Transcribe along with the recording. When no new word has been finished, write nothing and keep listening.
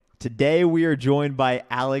Today we are joined by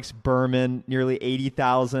Alex Berman, nearly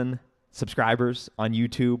 80,000 subscribers on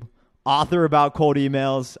YouTube, author about cold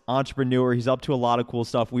emails, entrepreneur. He's up to a lot of cool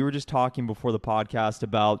stuff. We were just talking before the podcast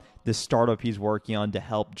about this startup he's working on to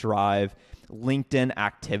help drive LinkedIn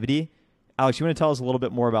activity. Alex, you want to tell us a little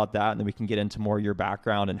bit more about that, and then we can get into more of your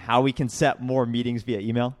background and how we can set more meetings via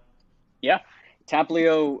email? Yeah.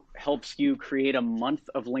 Taplio helps you create a month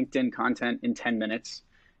of LinkedIn content in 10 minutes.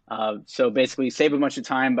 So basically save a bunch of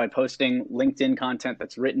time by posting LinkedIn content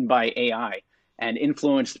that's written by AI and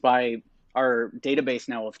influenced by our database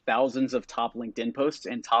now of thousands of top LinkedIn posts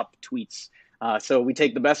and top tweets. So we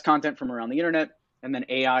take the best content from around the internet, and then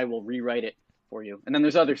AI will rewrite it for you. And then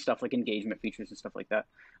there's other stuff like engagement features and stuff like that.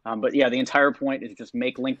 But yeah, the entire point is just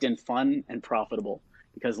make LinkedIn fun and profitable,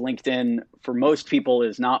 because LinkedIn for most people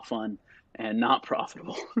is not fun and not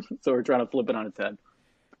profitable. So we're trying to flip it on its head.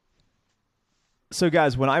 So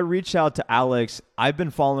guys, when I reached out to Alex, I've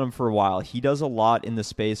been following him for a while. He does a lot in the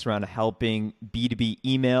space around helping B2B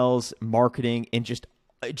emails, marketing, and just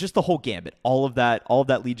the whole gambit, all of that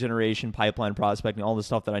lead generation, pipeline prospecting, all the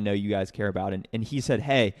stuff that I know you guys care about. And he said,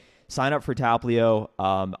 hey, sign up for Taplio.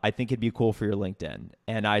 I think it'd be cool for your LinkedIn.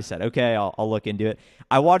 And I said, okay, I'll look into it.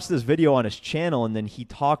 I watched this video on his channel, and then he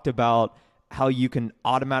talked about how you can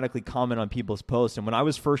automatically comment on people's posts. And when I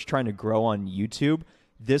was first trying to grow on YouTube,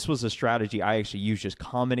 this was a strategy I actually used, just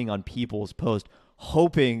commenting on people's posts,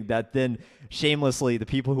 hoping that then shamelessly the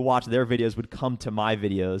people who watch their videos would come to my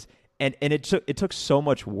videos. And it took so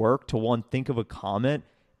much work to, one, think of a comment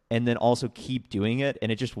and then also keep doing it.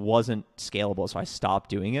 And it just wasn't scalable. So I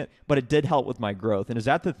stopped doing it, but it did help with my growth. And is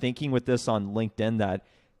that the thinking with this on LinkedIn, that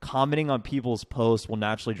commenting on people's posts will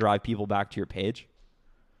naturally drive people back to your page?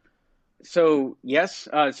 So yes,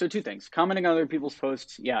 so two things. Commenting on other people's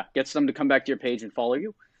posts, yeah, gets them to come back to your page and follow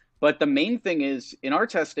you. But the main thing is in our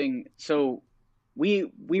testing, so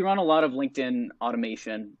we run a lot of LinkedIn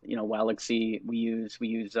automation. You know, Walaxy, we use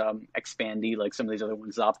Expandy, like some of these other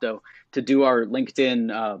ones, Zopto, to do our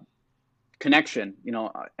LinkedIn connection, you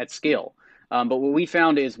know, at scale. But what we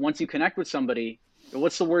found is once you connect with somebody,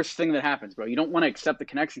 what's the worst thing that happens, bro? You don't want to accept the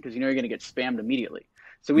connection because you know you're going to get spammed immediately.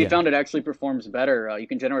 So we found it actually performs better. You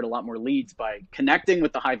can generate a lot more leads by connecting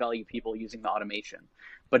with the high value people using the automation,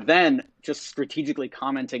 but then just strategically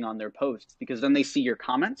commenting on their posts, because then they see your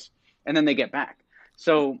comments and then they get back.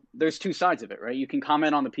 So there's two sides of it, right? You can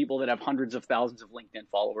comment on the people that have hundreds of thousands of LinkedIn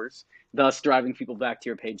followers, thus driving people back to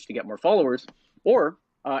your page to get more followers, or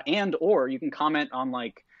you can comment on,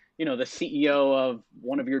 like, you know, the CEO of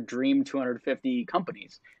one of your dream 250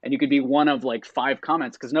 companies, and you could be one of like 5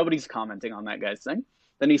 comments because nobody's commenting on that guy's thing.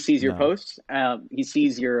 Then he sees your posts, he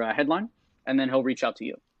sees your headline, and then he'll reach out to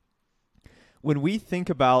you. When we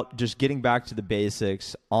think about just getting back to the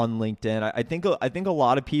basics on LinkedIn, I think a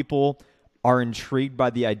lot of people are intrigued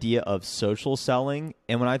by the idea of social selling.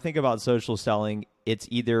 And when I think about social selling, it's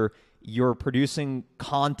either you're producing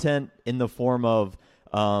content in the form of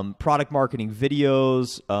product marketing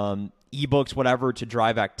videos, ebooks, whatever, to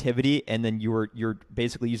drive activity, and then you're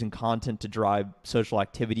basically using content to drive social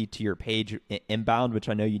activity to your page inbound, which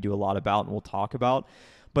I know you do a lot about and we'll talk about,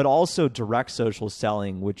 but also direct social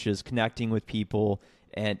selling, which is connecting with people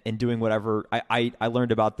and doing whatever. I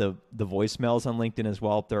learned about the voicemails on LinkedIn as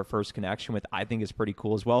well, their first connection, with I think is pretty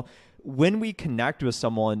cool as well. When we connect with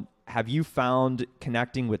someone, have you found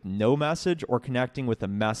connecting with no message or connecting with a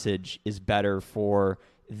message is better for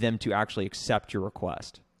them to actually accept your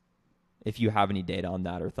request? If you have any data on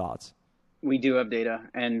that or thoughts. We do have data,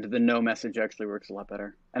 and the no message actually works a lot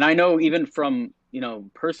better. And I know even from, you know,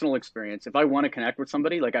 personal experience, if I want to connect with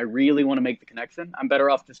somebody, like I really want to make the connection, I'm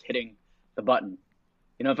better off just hitting the button.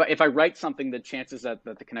 You know, if I write something, the chances that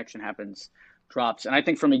the connection happens drops. And I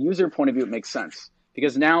think from a user point of view, it makes sense,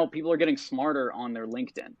 because now people are getting smarter on their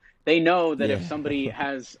LinkedIn. They know that if somebody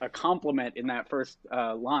has a compliment in that first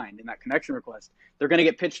line, in that connection request, they're going to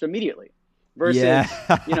get pitched immediately. Versus,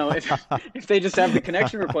 you know, if they just have the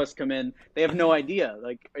connection request come in, they have no idea.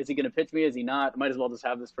 Like, is he going to pitch me? Is he not? Might as well just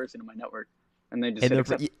have this person in my network. And they just hit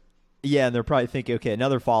accept. Yeah, and they're probably thinking, okay,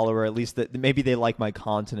 another follower, at least that maybe they like my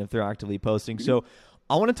content if they're actively posting. Mm-hmm. So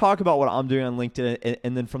I want to talk about what I'm doing on LinkedIn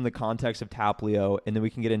and then from the context of Taplio, and then we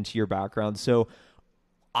can get into your background. So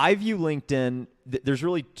I view LinkedIn, there's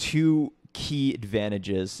really two key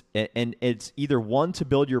advantages, and it's either one, to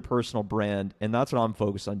build your personal brand, and that's what I'm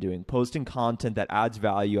focused on doing, posting content that adds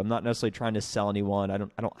value. I'm not necessarily trying to sell anyone. I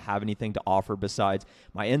don't have anything to offer besides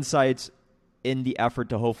my insights, in the effort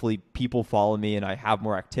to hopefully people follow me and I have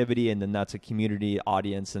more activity, and then that's a community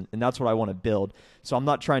audience, and that's what I want to build. So I'm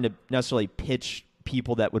not trying to necessarily pitch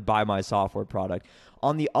people that would buy my software product.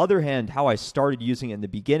 On the other hand, how I started using it in the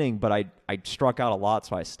beginning, but I struck out a lot,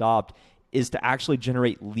 so I stopped, is to actually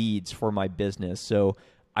generate leads for my business. So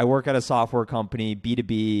I work at a software company,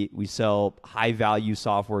 B2B. We sell high-value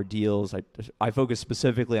software deals. I focus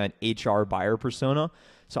specifically on HR buyer persona.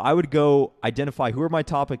 So I would go identify who are my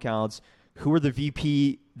top accounts, who are the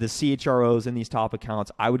VP, the CHROs in these top accounts.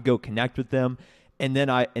 I would go connect with them. And then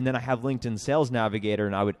I have LinkedIn Sales Navigator,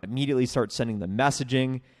 and I would immediately start sending them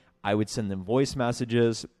messaging. I would send them voice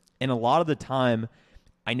messages. And a lot of the time,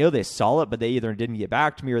 I know they saw it, but they either didn't get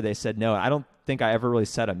back to me or they said no. I don't think I ever really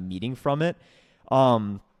set a meeting from it.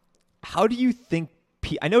 How do you think,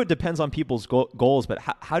 I know it depends on people's goals, but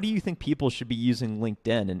how do you think people should be using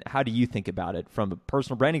LinkedIn, and how do you think about it from a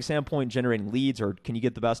personal branding standpoint, generating leads, or can you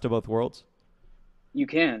get the best of both worlds? You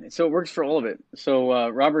can. So it works for all of it. So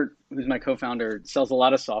Robert, who's my co-founder, sells a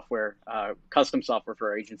lot of software, custom software for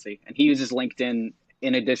our agency, and he uses LinkedIn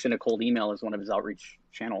in addition to cold email as one of his outreach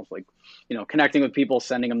channels, like, connecting with people,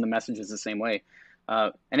 sending them the messages the same way.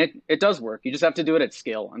 And it does work. You just have to do it at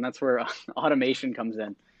scale, and that's where automation comes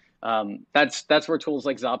in. That's where tools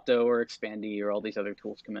like Zopto or Expandy or all these other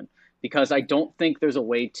tools come in, because I don't think there's a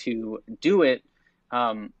way to do it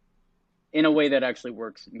in a way that actually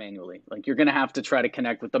works manually. Like, you're going to have to try to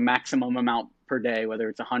connect with the maximum amount per day, whether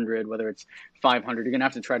it's 100, whether it's 500. You're going to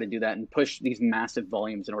have to try to do that and push these massive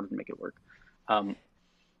volumes in order to make it work.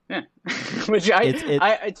 Yeah, which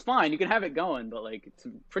it's fine. You can have it going, but like, it's a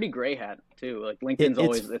pretty gray hat too. Like, LinkedIn's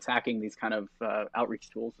always attacking these kind of outreach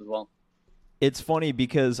tools as well. It's funny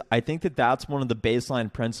because I think that that's one of the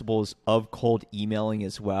baseline principles of cold emailing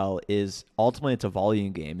as well, is ultimately it's a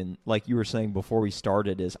volume game. And like you were saying before we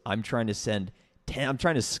started, is I'm trying to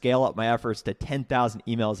scale up my efforts to 10,000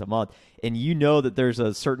 emails a month. And you know that there's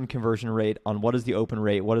a certain conversion rate on what is the open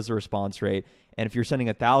rate, what is the response rate. And if you're sending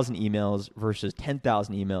 1,000 emails versus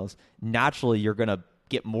 10,000 emails, naturally you're going to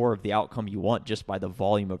get more of the outcome you want just by the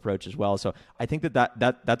volume approach as well. So I think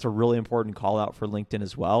that's a really important call out for LinkedIn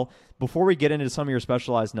as well. Before we get into some of your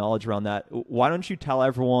specialized knowledge around that, why don't you tell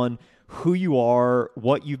everyone who you are,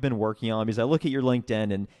 what you've been working on? Because I look at your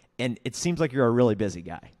LinkedIn and it seems like you're a really busy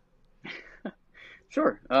guy.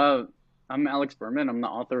 Sure. I'm Alex Berman. I'm the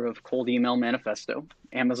author of Cold Email Manifesto,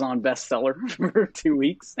 Amazon bestseller for 2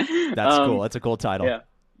 weeks. That's cool. That's a cool title. Yeah.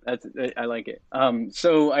 I like it.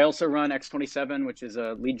 So I also run X27, which is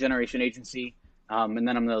a lead generation agency. And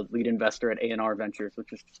then I'm the lead investor at A&R Ventures,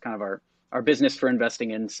 which is just kind of our business for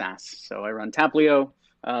investing in SaaS. So I run Taplio,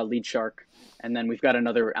 Lead Shark, and then we've got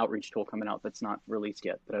another outreach tool coming out that's not released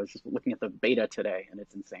yet, but I was just looking at the beta today and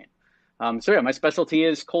it's insane. So yeah, my specialty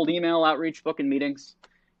is cold email, outreach, book, and meetings.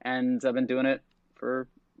 And I've been doing it for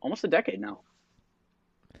almost a decade now.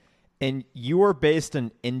 And you are based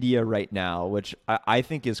in India right now, which I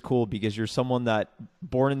think is cool because you're someone that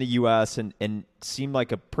born in the U.S. and seemed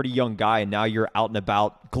like a pretty young guy, and now you're out and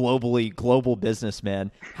about global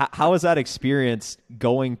businessman. How is that experience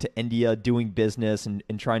going to India, doing business, and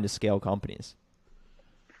trying to scale companies?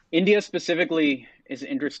 India specifically is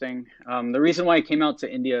interesting. The reason why I came out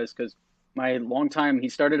to India is because he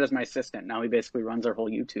started as my assistant. Now he basically runs our whole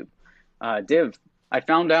YouTube. Div. I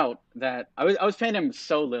found out that I was paying him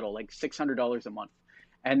so little, like $600 a month.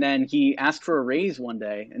 And then he asked for a raise one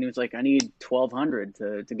day and he was like, I need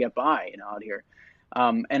 $1,200 to get by, out here.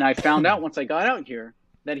 And I found out once I got out here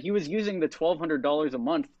that he was using the $1,200 a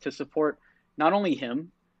month to support not only him,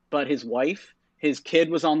 but his wife. His kid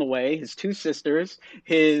was on the way, his two sisters,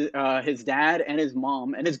 his dad and his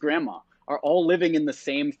mom and his grandma are all living in the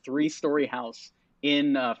same 3-story house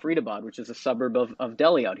in Faridabad, which is a suburb of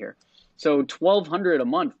Delhi out here. So $1,200 a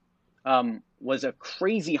month was a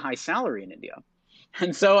crazy high salary in India.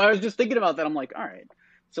 And so I was just thinking about that. I'm like, all right,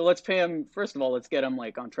 so let's pay him. First of all, let's get him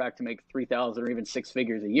like on track to make 3,000 or even 6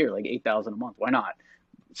 figures a year, like 8,000 a month. Why not?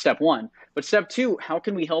 Step one. But step two, how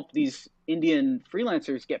can we help these Indian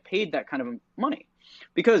freelancers get paid that kind of money?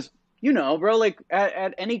 Because, bro, like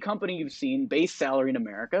at any company you've seen, base salary in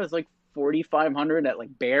America is like 4,500 at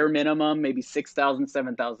like bare minimum, maybe 6,000,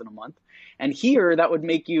 7,000 a month. And here that would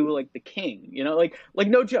make you like the king, like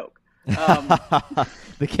no joke.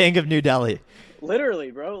 The king of New Delhi. Literally,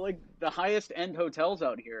 bro, like the highest end hotels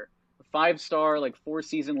out here, 5-star, like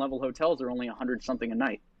 4-season level hotels are only 100 something a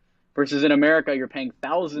night. Versus in America, you're paying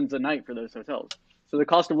thousands a night for those hotels. So the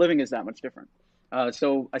cost of living is that much different.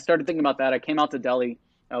 So I started thinking about that. I came out to Delhi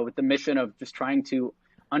with the mission of just trying to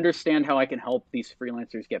understand how I can help these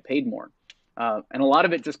freelancers get paid more. And a lot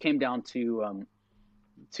of it just came down to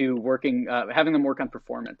working, having them work on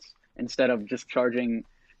performance instead of just charging,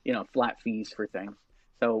 flat fees for things.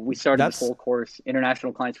 So we started this whole course,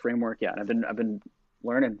 International Clients Framework. Yeah, and I've been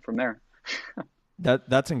learning from there.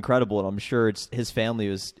 That's incredible, and I'm sure it's his family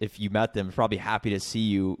was, if you met them, probably happy to see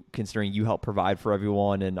you, considering you helped provide for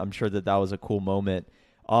everyone, and I'm sure that that was a cool moment.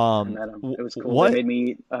 I met them. It was cool. They What made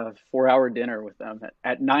me eat a 4 hour dinner with them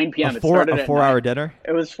at 9 p.m. It a started at 9. 4 hour dinner?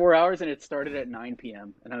 It was 4 hours and it started at 9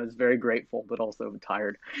 p.m. And I was very grateful, but also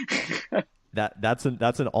tired. That's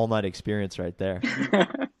an all night experience right there.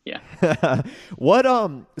 Yeah. I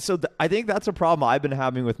think that's a problem I've been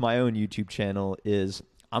having with my own YouTube channel is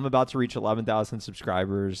I'm about to reach 11,000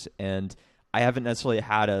 subscribers, and I haven't necessarily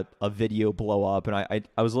had a video blow up. And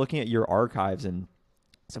I was looking at your archives, and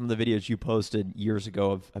some of the videos you posted years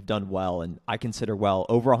ago have done well, and I consider well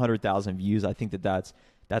over 100,000 views. I think that's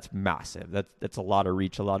massive. That's a lot of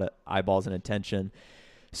reach, a lot of eyeballs and attention.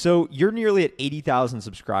 So you're nearly at 80,000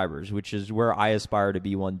 subscribers, which is where I aspire to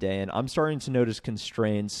be one day. And I'm starting to notice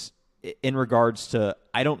constraints in regards to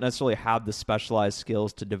I don't necessarily have the specialized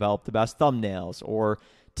skills to develop the best thumbnails or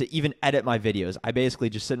to even edit my videos. I basically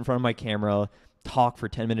just sit in front of my camera, talk for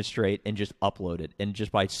 10 minutes straight, and just upload it. And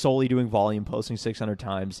just by solely doing volume, posting 600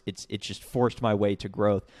 times, it's just forced my way to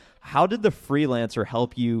growth. How did the freelancer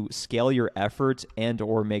help you scale your efforts and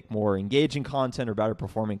or make more engaging content or better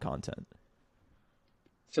performing content?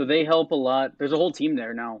 So they help a lot. There's a whole team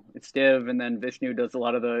there now. It's Div, and then Vishnu does a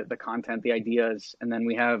lot of the content, the ideas. And then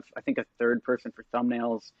we have, I think, a third person for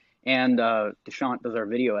thumbnails. And Deshant does our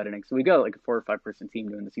video editing. So we got like a 4 or 5 person team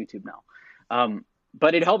doing this YouTube now.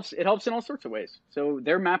 But it helps in all sorts of ways. So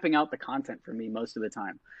they're mapping out the content for me most of the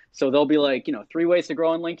time. So they'll be like, 3 ways to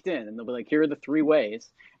grow on LinkedIn. And they'll be like, here are the 3 ways.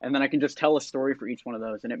 And then I can just tell a story for each one of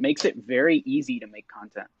those. And it makes it very easy to make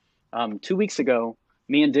content. 2 weeks ago,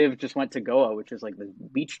 me and Div just went to Goa, which is like the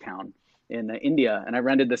beach town in India. And I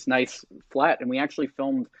rented this nice flat, and we actually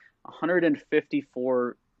filmed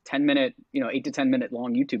 154 10-minute, 8 to 10 minute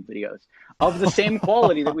long YouTube videos of the same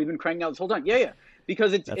quality that we've been cranking out this whole time. Yeah.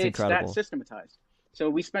 Because it's that systematized. So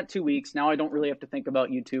we spent 2 weeks. Now I don't really have to think about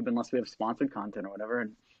YouTube unless we have sponsored content or whatever.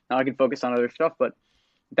 And now I can focus on other stuff. But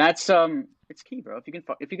that's it's key, bro. If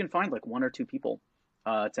you can find like 1 or 2 people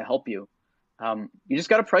to help you, you just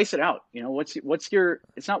got to price it out.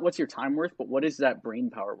 It's not what's your time worth, but what is that brain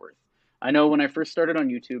power worth? I know when I first started on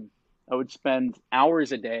YouTube, I would spend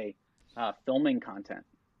hours a day filming content.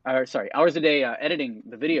 Hours a day editing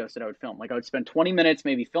the videos that I would film. Like I would spend 20 minutes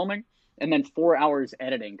maybe filming, and then 4 hours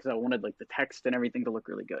editing because I wanted like the text and everything to look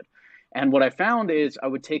really good. And what I found is I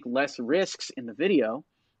would take less risks in the video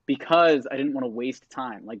because I didn't want to waste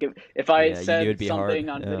time. Like if I said something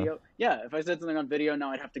on video, if I said something on video,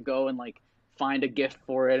 now I'd have to go and like find a GIF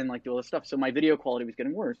for it and like do all this stuff. So my video quality was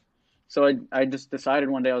getting worse. So I just decided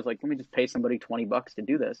one day, I was like, let me just pay somebody $20 to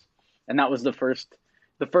do this. And that was the first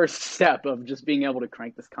step of just being able to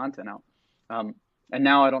crank this content out. And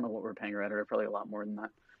now I don't know what we're paying Redditor, probably a lot more than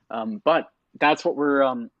that. But that's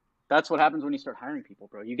what happens when you start hiring people,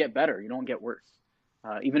 bro. You get better. You don't get worse.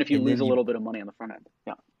 Even if you lose a little bit of money on the front end.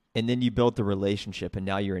 Yeah. And then you built the relationship, and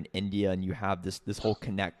now you're in India, and you have this whole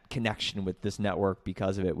connection with this network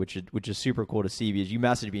because of it, which is super cool to see. Because you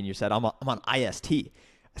messaged me and you said, I'm on IST.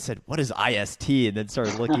 I said, what is IST? And then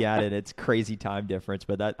started looking at it. It's crazy time difference.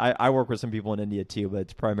 But I work with some people in India too, but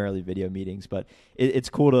it's primarily video meetings. But it's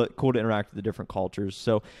cool to interact with the different cultures.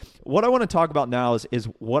 So what I want to talk about now is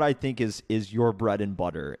what I think is your bread and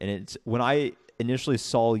butter. And it's when I initially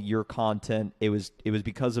saw your content, it was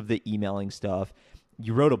because of the emailing stuff.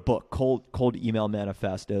 You wrote a book, Cold Email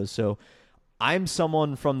Manifesto. So I'm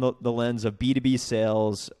someone from the lens of B2B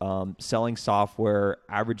sales, selling software.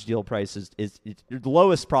 Average deal price is the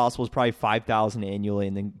lowest possible is probably $5,000 annually,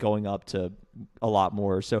 and then going up to a lot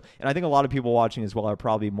more. So, and I think a lot of people watching as well are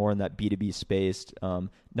probably more in that B2B space,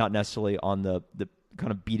 not necessarily on the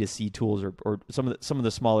kind of B2C tools or some of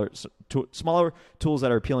the smaller tools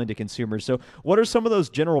that are appealing to consumers. So, what are some of those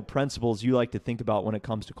general principles you like to think about when it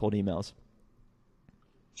comes to cold emails?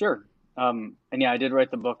 Sure. And yeah, I did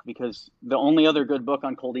write the book because the only other good book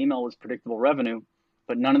on cold email was Predictable Revenue,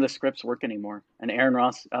 but none of the scripts work anymore. And Aaron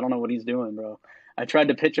Ross, I don't know what he's doing, bro. I tried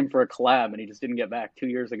to pitch him for a collab, and he just didn't get back 2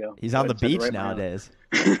 years ago. He's on the beach nowadays.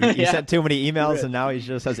 He sent too many emails, and now he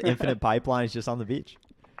just has infinite pipelines just on the beach.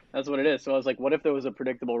 That's what it is. So I was like, what if there was a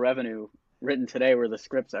Predictable Revenue written today where the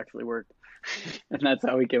scripts actually worked? And that's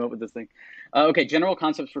how we came up with this thing. Okay, general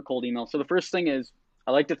concepts for cold email. So the first thing is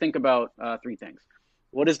I like to think about 3 things.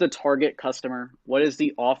 What is the target customer? What is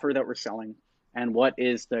the offer that we're selling? And what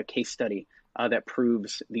is the case study that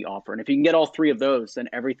proves the offer? And if you can get all 3 of those, then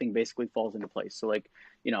everything basically falls into place. So like,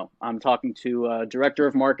 I'm talking to a director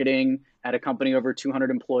of marketing at a company over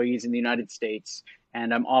 200 employees in the United States,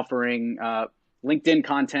 and I'm offering LinkedIn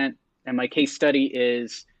content. And my case study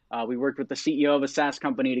is We worked with the CEO of a SaaS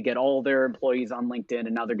company to get all their employees on LinkedIn,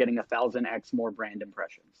 and now they're getting 1,000x more brand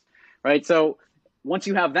impressions, right? So once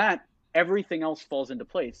you have that, everything else falls into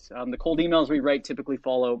place. The cold emails we write typically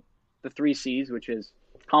follow the 3 C's, which is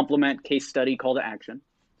compliment, case study, call to action.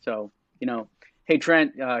 So, hey,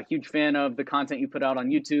 Trent, huge fan of the content you put out on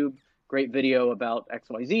YouTube. Great video about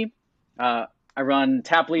XYZ. I run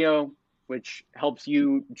Taplio, which helps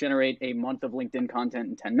you generate a month of LinkedIn content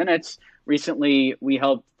in 10 minutes. Recently, we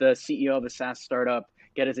helped the CEO of a SaaS startup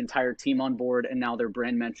get his entire team on board, and now their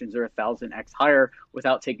brand mentions are 1,000x higher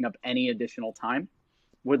without taking up any additional time.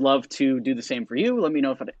 Would love to do the same for you. Let me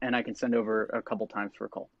know and I can send over a couple times for a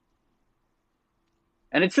call.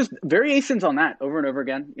 And it's just variations on that over and over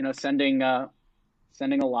again. Sending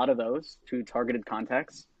a lot of those to targeted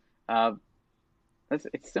contacts.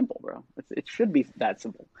 It's simple, bro. It should be that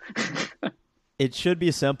simple. It should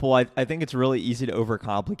be simple. I think it's really easy to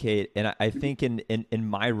overcomplicate. And I think in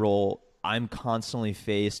my role, I'm constantly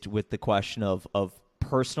faced with the question of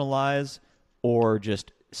personalize or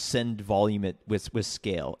just send volume with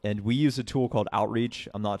scale. And we use a tool called Outreach.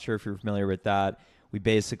 I'm not sure if you're familiar with that. We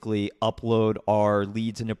basically upload our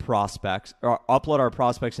leads into prospects, or upload our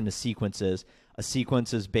prospects into sequences. A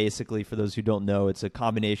sequence is basically, for those who don't know, it's a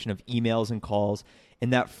combination of emails and calls.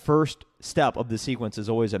 And that first step of the sequence is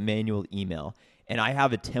always a manual email. And I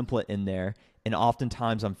have a template in there. And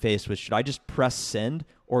oftentimes I'm faced with, should I just press send,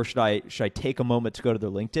 or should I take a moment to go to their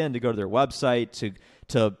LinkedIn, to go to their website,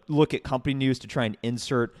 to look at company news, to try and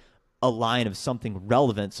insert a line of something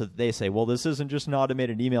relevant so that they say, well, this isn't just an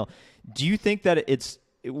automated email. Do you think that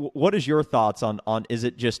what is your thoughts on is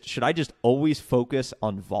it just, should I just always focus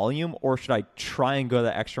on volume, or should I try and go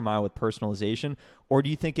the extra mile with personalization? Or do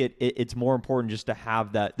you think it's more important just to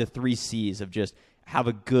have the 3 C's of just have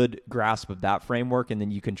a good grasp of that framework, and then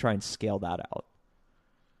you can try and scale that out?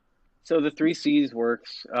 So the 3 C's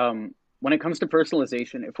works. When it comes to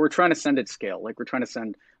personalization, if we're trying to send at scale, like we're trying to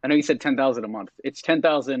send, I know you said 10,000 a month. It's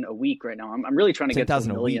 10,000 a week right now. I'm really trying to get to 1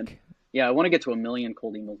 million. Yeah, I want to get to 1 million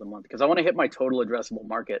cold emails a month because I want to hit my total addressable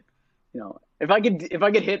market. If I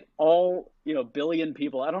could hit all, billion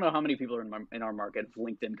people, I don't know how many people are in our market of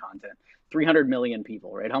LinkedIn content. 300 million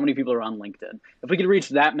people, right? How many people are on LinkedIn? If we could reach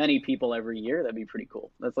that many people every year, that'd be pretty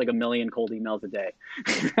cool. That's like 1 million cold emails a day.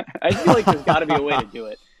 I feel like there's got to be a way to do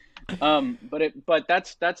it. But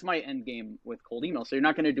that's my end game with cold email. So you're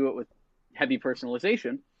not going to do it with heavy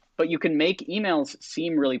personalization, but you can make emails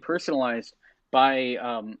seem really personalized by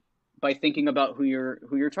thinking about who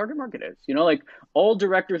your target market is. Like all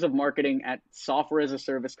directors of marketing at software as a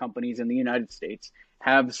service companies in the United States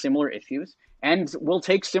have similar issues and will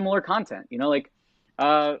take similar content.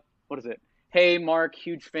 What is it? Hey, Mark,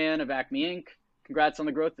 huge fan of Acme Inc. Congrats on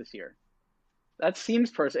the growth this year. That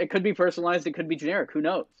seems it could be personalized. It could be generic. Who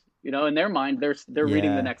knows? In their mind, they're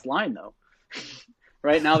reading the next line though.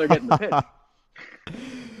 Right now, they're getting the pitch.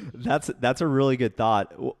 That's a really good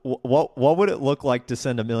thought. What would it look like to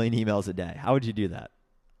send 1 million emails a day? How would you do that?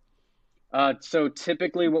 So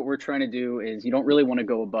typically, what we're trying to do is you don't really want to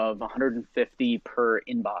go above 150 per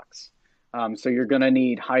inbox. So you're going to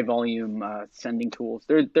need high volume sending tools.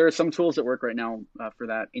 There are some tools that work right now for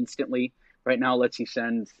that instantly. Right now, lets you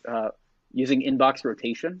send using inbox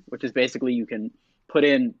rotation, which is basically you can put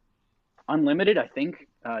in unlimited, I think,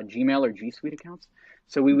 Gmail or G Suite accounts.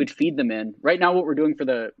 So we would feed them in. Right now, what we're doing for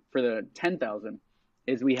the 10,000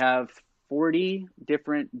 is we have 40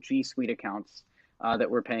 different G Suite accounts that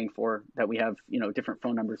we're paying for, that we have different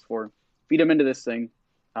phone numbers for. Feed them into this thing,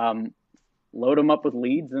 load them up with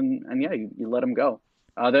leads, and yeah, you let them go.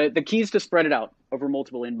 The key is to spread it out over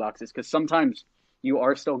multiple inboxes, because sometimes you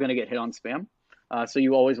are still going to get hit on spam. So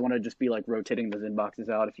you always want to just be like rotating those inboxes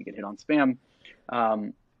out if you get hit on spam.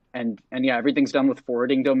 And yeah, everything's done with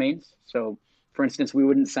forwarding domains. So for instance, we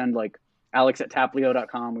wouldn't send like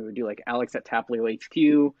alex@taplio.com. We would do like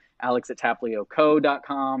alex@tapliohq,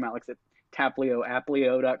 alex@taplioco.com,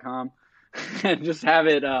 alex@taplioaplio.com, and just have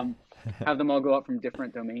them all go up from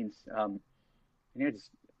different domains. Just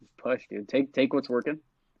push, dude. Take what's working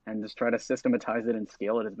and just try to systematize it and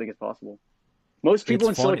scale it as big as possible. Most people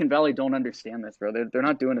in Silicon Valley don't understand this, bro. They're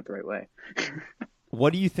not doing it the right way.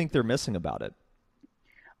 What do you think they're missing about it?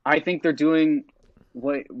 I think they're doing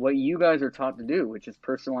what you guys are taught to do, which is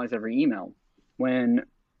personalize every email. When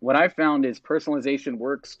what I found is personalization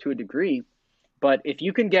works to a degree, but if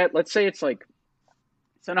you can get, let's say it's like,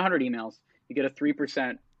 send 100 emails, you get a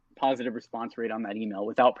 3% positive response rate on that email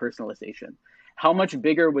without personalization. How much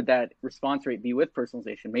bigger would that response rate be with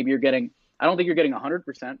personalization? Maybe I don't think you're getting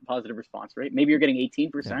 100% positive response rate. Maybe you're getting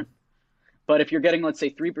 18%. Yeah. But if you're getting, let's say,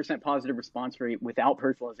 3% positive response rate without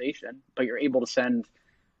personalization, but you're able to send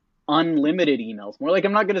unlimited emails. More like,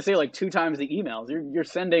 I'm not going to say like 2 times the emails. You're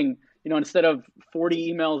sending, instead of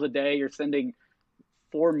 40 emails a day, you're sending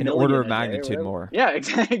 4 An order million of a day or magnitude whatever. more. Yeah,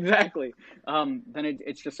 exactly. Then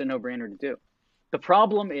it's just a no-brainer to do. The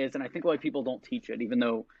problem is, and I think why people don't teach it, even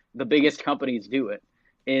though the biggest companies do it,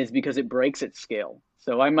 is because it breaks at scale.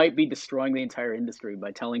 So I might be destroying the entire industry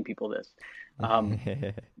by telling people this. Um,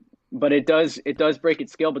 but it does break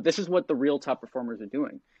its scale. But this is what the real top performers are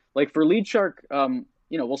doing. Like for Lead Shark,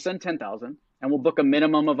 we'll send 10,000 and we'll book a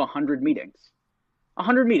minimum of 100 meetings.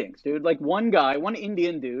 100 meetings, dude. Like one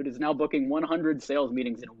Indian dude is now booking 100 sales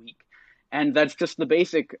meetings in a week. And that's just the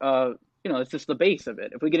basic, it's just the base of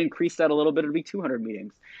it. If we could increase that a little bit, it'd be 200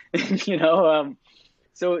 meetings, you know?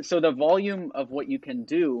 So the volume of what you can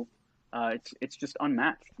do, it's just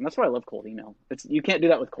unmatched. And that's why I love cold email. You can't do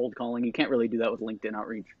that with cold calling. You can't really do that with LinkedIn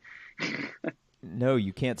outreach. No,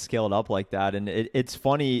 you can't scale it up like that. And it's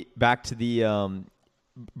funny, back to the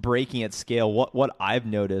breaking at scale, what I've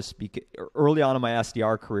noticed, because early on in my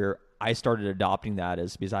SDR career, I started adopting that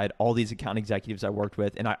is because I had all these account executives I worked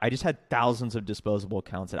with, and I just had thousands of disposable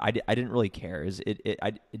accounts that I didn't really care. It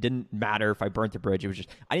didn't matter if I burnt the bridge. It was just,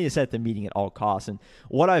 I need to set the meeting at all costs. And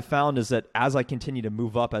what I found is that as I continue to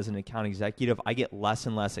move up as an account executive, I get less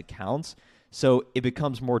and less accounts. So it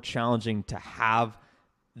becomes more challenging to have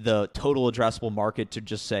the total addressable market to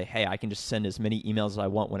just say, hey, I can just send as many emails as I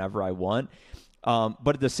want whenever I want.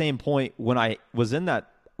 But at the same point, when I was in that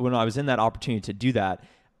opportunity to do that,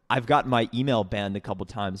 I've gotten my email banned a couple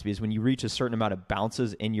times because when you reach a certain amount of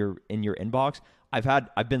bounces in your inbox,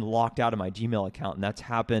 I've been locked out of my Gmail account, and that's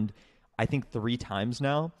happened I think 3 times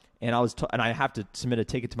now. And I have to submit a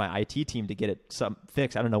ticket to my IT team to get it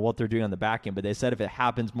fixed. I don't know what they're doing on the back end, but they said if it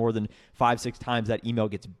happens more than 5-6 times, that email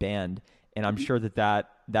gets banned. And I'm sure that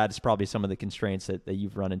is probably some of the constraints that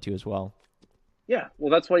you've run into as well. Yeah,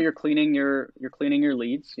 well, that's why you're cleaning your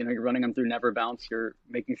leads. You're running them through Never Bounce. You're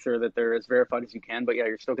making sure that they're as verified as you can. But yeah,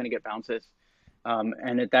 you're still going to get bounces.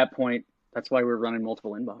 And at that point, that's why we're running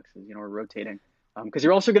multiple inboxes. We're rotating because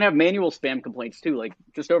you're also going to have manual spam complaints too. Like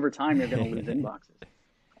just over time, you're going to lose inboxes.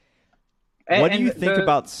 What do And you think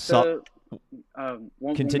about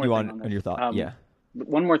one continue more thing on this. your thought? Yeah.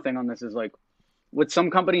 One more thing on this is like with some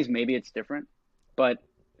companies, maybe it's different, but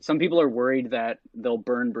some people are worried that they'll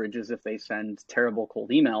burn bridges if they send terrible cold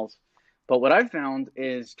emails. But what I've found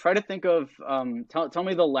is try to think of tell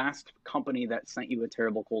me the last company that sent you a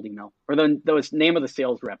terrible cold email, or the name of the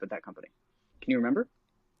sales rep at that company. Can you remember?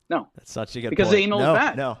 No, That's such a good because point. the email was No,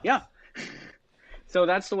 bad. no. Yeah. So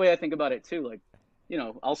that's the way I think about it too. Like,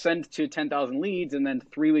 I'll send to 10,000 leads, and then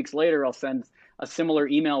 3 weeks later, I'll send a similar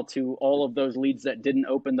email to all of those leads that didn't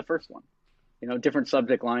open the first one. Different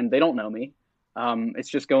subject line. They don't know me. It's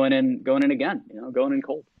just going in again, going in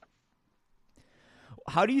cold.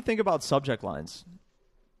 How do you think about subject lines?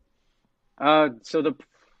 So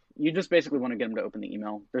you just basically want to get them to open the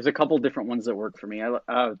email. There's a couple different ones that work for me.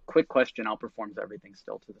 Quick question outperforms everything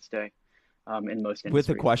still to this day, in most industries. With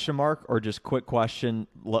a question mark or just quick question?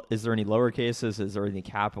 Is there any lower cases? Is there any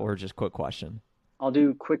capital or just quick question? I'll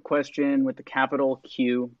do quick question with the capital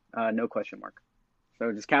Q, no question mark.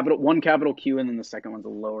 So just one capital Q, and then the second one's a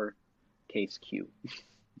lower case Q.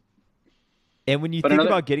 And when you think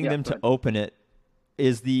about getting them to open it,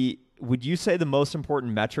 would you say the most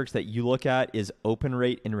important metrics that you look at is open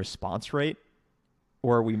rate and response rate?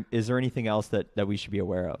 Or is there anything else that we should be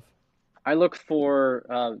aware of? I look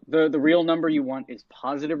for the real number you want is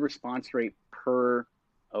positive response rate per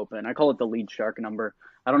open. I call it the Lead Shark number.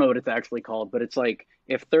 I don't know what it's actually called, but it's like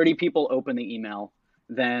if 30 people open the email,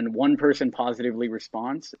 then 1 person positively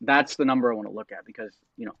responds. That's the number I want to look at because,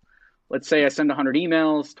 let's say I send 100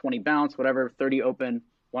 emails, 20 bounce, whatever, 30 open,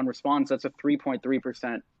 1 response. That's a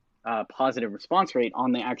 3.3% positive response rate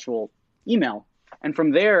on the actual email. And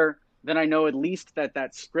from there, then I know at least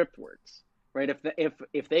that script works, right?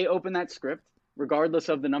 If they open that script, regardless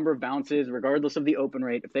of the number of bounces, regardless of the open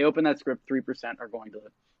rate, if they open that script, 3% are going to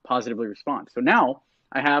positively respond. So now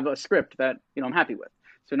I have a script that, I'm happy with.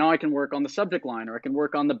 So now I can work on the subject line, or I can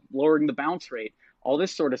work on the lowering the bounce rate, all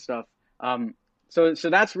this sort of stuff. So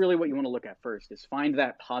that's really what you want to look at first is find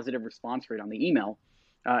that positive response rate on the email.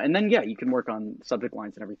 And then, you can work on subject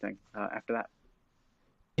lines and everything after that.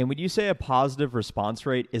 And when you say a positive response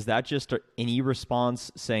rate, is that just any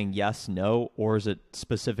response saying yes, no, or is it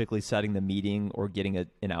specifically setting the meeting or getting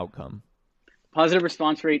an outcome? Positive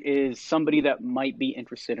response rate is somebody that might be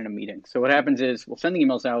interested in a meeting. So what happens is we'll send the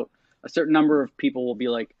emails out. A certain number of people will be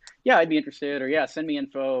like, yeah, I'd be interested, or yeah, send me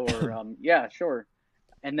info, or yeah, sure.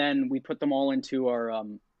 And then we put them all into our,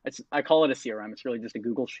 I call it a CRM. It's really just a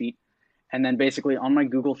Google sheet. And then basically on our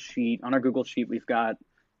Google sheet, we've got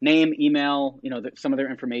name, email, some of their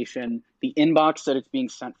information, the inbox that it's being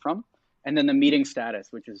sent from, and then the meeting status,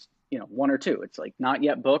 which is, one or two. It's like not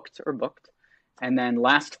yet booked or booked, and then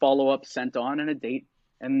last follow-up sent on and a date,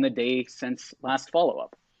 and the day since last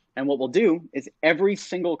follow-up. And what we'll do is every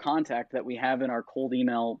single contact that we have in our cold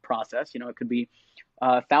email process, it could be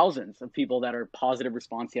thousands of people that are positive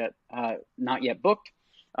response yet not yet booked.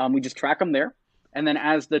 We just track them there, and then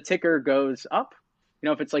as the ticker goes up,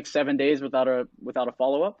 if it's like 7 days without a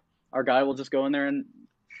follow-up, our guy will just go in there and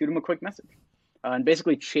shoot them a quick message and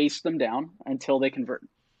basically chase them down until they convert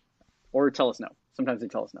or tell us no. Sometimes they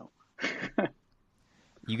tell us no.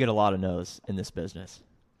 You get a lot of no's in this business.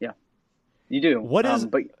 Yeah, you do. What is?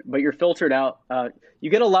 But you're filtered out. You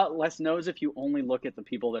get a lot less no's if you only look at the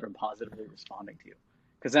people that are positively responding to you,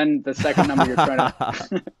 because then the second number you're trying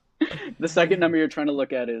to the second number you're trying to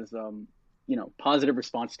look at is positive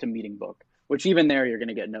response to meeting book, which even there you're going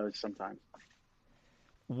to get no's sometimes.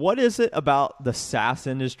 What is it about the SaaS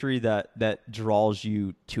industry that draws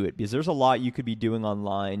you to it? Because there's a lot you could be doing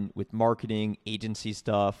online with marketing, agency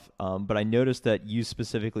stuff, but I noticed that you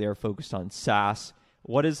specifically are focused on SaaS.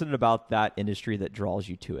 What is it about that industry that draws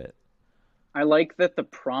you to it? I like that the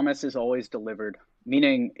promise is always delivered,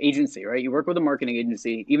 meaning agency, right? You work with a marketing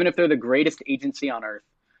agency, even if they're the greatest agency on earth,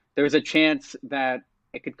 there's a chance that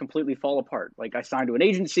it could completely fall apart. Like I signed to an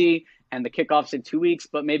agency and the kickoff's in 2 weeks,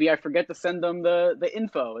 but maybe I forget to send them the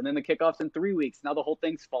info, and then the kickoff's in 3 weeks. Now the whole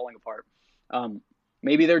thing's falling apart.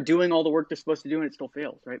 Maybe they're doing all the work they're supposed to do and it still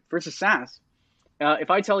fails, right? Versus SaaS,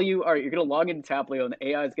 if I tell you, all right, you're going to log into Taplio and the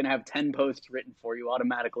AI is going to have 10 posts written for you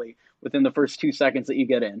automatically within the first 2 seconds that you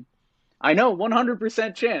get in, I know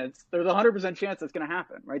 100% chance, there's a 100% chance that's going to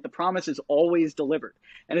happen, right? The promise is always delivered,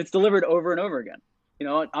 and it's delivered over and over again.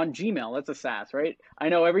 On Gmail, that's a SaaS, right? I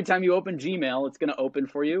know every time you open Gmail, it's going to open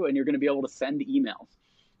for you, and you're going to be able to send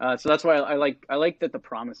emails. So that's why I like that the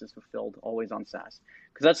promise is fulfilled always on SaaS,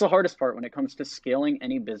 because that's the hardest part when it comes to scaling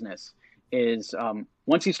any business. Is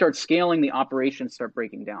once you start scaling, the operations start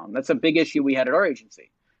breaking down. That's a big issue we had at our agency,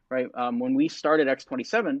 right? When we started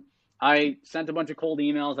X27, I sent a bunch of cold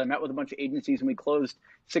emails. I met with a bunch of agencies, and we closed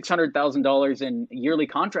 $600,000 in yearly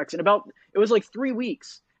contracts it was like 3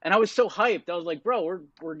 weeks. And I was so hyped. I was like, bro,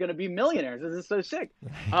 we're going to be millionaires. This is so sick.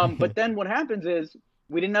 But then what happens is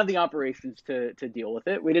we didn't have the operations to deal with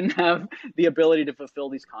it. We didn't have the ability to fulfill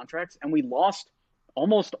these contracts. And we lost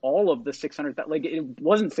almost all of the 600,000. Like it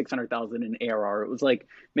wasn't 600,000 in ARR. It was like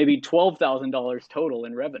maybe $12,000 total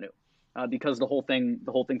in revenue because the whole thing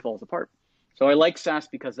falls apart. So I like SaaS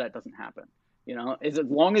because that doesn't happen. As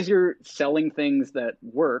long as you're selling things that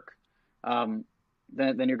work,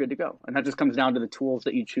 then you're good to go. And that just comes down to the tools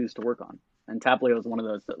that you choose to work on. And Taplio is one of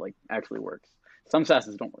those that actually works. Some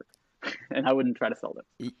SaaSes don't work, and I wouldn't try to sell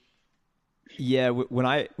them. Yeah, when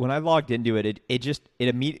I logged into it, it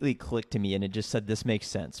immediately clicked to me, and it just said this makes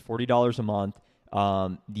sense. $40 a month.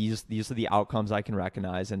 These are the outcomes I can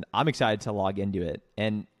recognize, and I'm excited to log into it.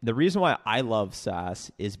 And the reason why I love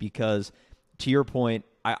SaaS is because, to your point,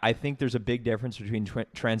 I think there's a big difference between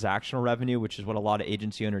transactional revenue, which is what a lot of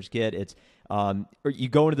agency owners get. It's you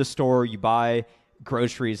go into the store, you buy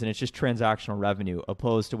groceries, and it's just transactional revenue,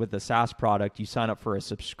 opposed to with the SaaS product, you sign up for a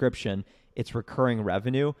subscription, it's recurring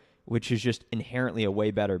revenue, which is just inherently a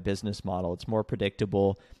way better business model. It's more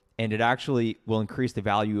predictable, and it actually will increase the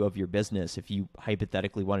value of your business if you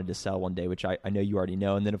hypothetically wanted to sell one day, which I know you already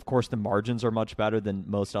know. And then, of course, the margins are much better than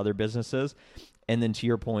most other businesses. And then, to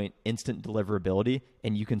your point, instant deliverability,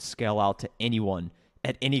 and you can scale out to anyone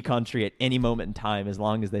at any country at any moment in time as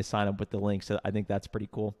long as they sign up with the link. So I think that's pretty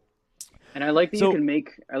cool. And I like that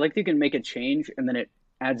you can make a change and then it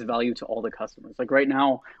adds value to all the customers. Like right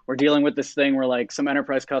now, we're dealing with this thing where some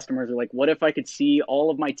enterprise customers are like, what if I could see all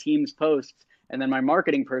of my team's posts, and then my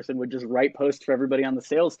marketing person would just write posts for everybody on the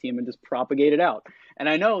sales team and just propagate it out. And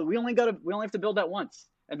I know we only have to build that once,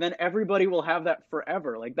 and then everybody will have that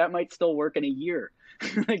forever. That might still work in a year.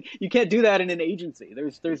 You can't do that in an agency.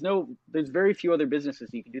 There's very few other businesses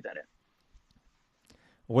you can do that in.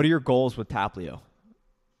 What are your goals with Taplio?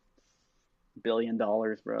 $1 billion,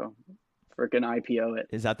 bro. Freaking IPO it.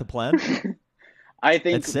 Is that the plan? I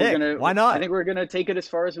think That's sick. Why not? I think we're gonna take it as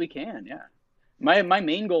far as we can. Yeah. My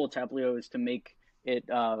main goal with Taplio is to make it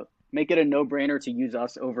a no-brainer to use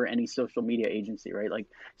us over any social media agency, right?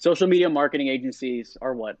 Social media marketing agencies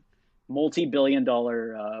are what? Multi-billion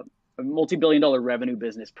dollar revenue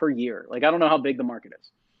business per year. I don't know how big the market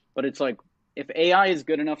is, but it's if AI is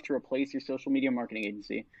good enough to replace your social media marketing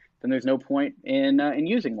agency, then there's no point in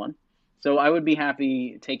using one. So I would be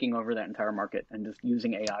happy taking over that entire market and just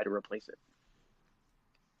using AI to replace it.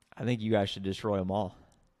 I think you guys should destroy them all.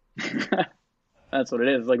 That's what it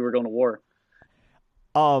is. We're going to war.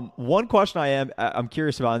 One question I'm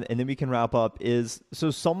curious about, and then we can wrap up, is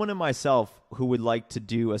so someone in myself who would like to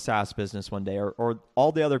do a SaaS business one day, or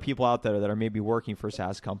all the other people out there that are maybe working for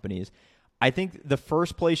SaaS companies. I think the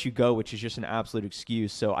first place you go, which is just an absolute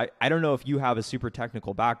excuse. So I don't know if you have a super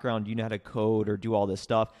technical background, you know how to code or do all this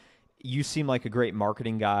stuff. You seem like a great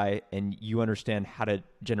marketing guy, and you understand how to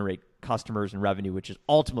generate customers and revenue, which is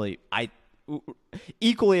ultimately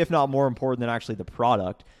equally, if not more important than actually the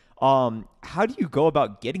product. How do you go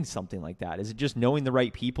about getting something like that? Is it just knowing the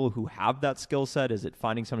right people who have that skill set? Is it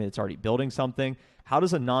finding somebody that's already building something? How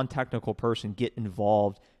does a non-technical person get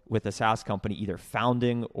involved with a SaaS company, either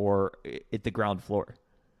founding or at the ground floor?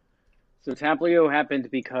 So Taplio happened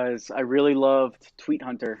because I really loved Tweet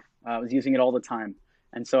Hunter. I was using it all the time.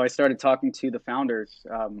 And so I started talking to the founders,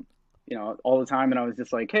 all the time. And I was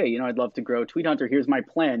just like, hey, I'd love to grow Tweet Hunter. Here's my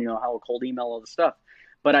plan, how I'll cold email all the stuff.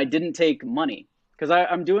 But I didn't take money because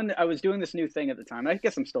I was doing this new thing at the time. I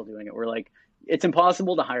guess I'm still doing it. Where like, it's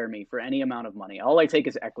impossible to hire me for any amount of money. All I take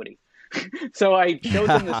is equity. So I showed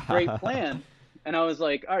them this great plan. And I was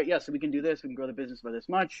like, all right, yeah, so we can do this. We can grow the business by this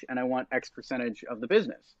much. And I want X percentage of the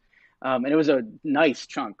business. And it was a nice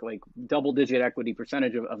chunk, like double-digit equity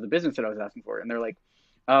percentage of the business that I was asking for. And they're like,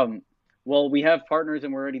 well, we have partners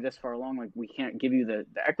and we're already this far along. Like, we can't give you the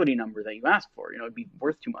equity number that you asked for. It'd be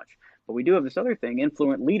worth too much. But we do have this other thing.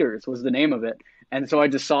 Influent Leaders was the name of it. And so I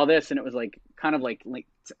just saw this, and it was like kind of like Tweet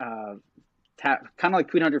Hunter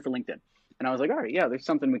for LinkedIn. And I was like, all right, yeah, there's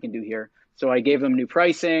something we can do here. So I gave them new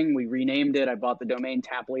pricing. We renamed it. I bought the domain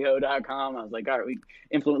taplio.com. I was like, all right,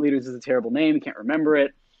 Influent Leaders is a terrible name. You can't remember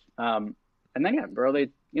it. And then, yeah, bro,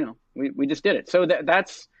 we just did it. So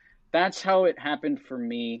that's how it happened for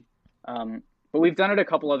me. But we've done it a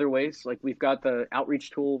couple other ways. Like, we've got the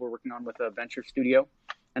outreach tool we're working on with a venture studio.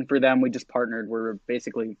 And for them, we just partnered. We're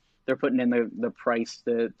basically, they're putting in the price,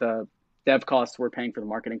 the dev costs, we're paying for the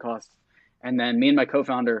marketing costs. And then me and my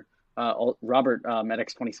co-founder, Robert, at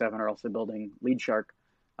X27, are also building LeadShark,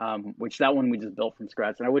 which that one we just built from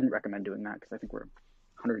scratch. And I wouldn't recommend doing that because I think we're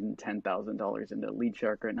 $110,000 into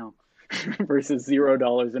LeadShark right now versus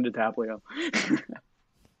 $0 into Taplio.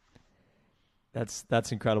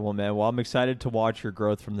 That's incredible, man. Well, I'm excited to watch your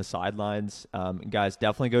growth from the sidelines. Guys,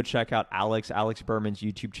 definitely go check out Alex Berman's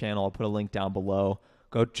YouTube channel. I'll put a link down below.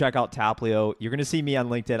 Go check out Taplio. You're going to see me on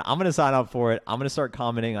LinkedIn. I'm going to sign up for it. I'm going to start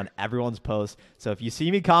commenting on everyone's posts. So if you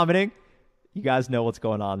see me commenting, you guys know what's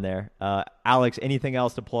going on there. Alex, anything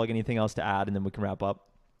else to plug, anything else to add, and then we can wrap up?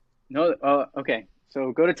 No. Okay.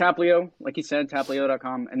 So go to Taplio, like you said,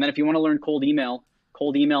 taplio.com. And then if you want to learn cold email,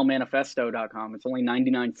 coldemailmanifesto.com. It's only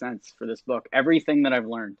 99 cents for this book. Everything that I've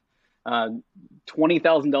learned.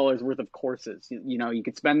 $20,000 worth of courses. You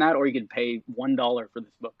could spend that, or you could pay $1 for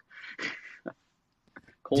this book.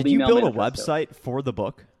 Did you build a website for the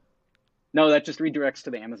book? No, that just redirects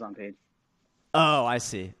to the Amazon page. Oh, I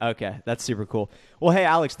see. Okay, that's super cool. Well, hey,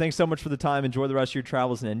 Alex, thanks so much for the time. Enjoy the rest of your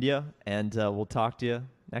travels in India, and we'll talk to you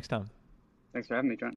next time. Thanks for having me, Trent.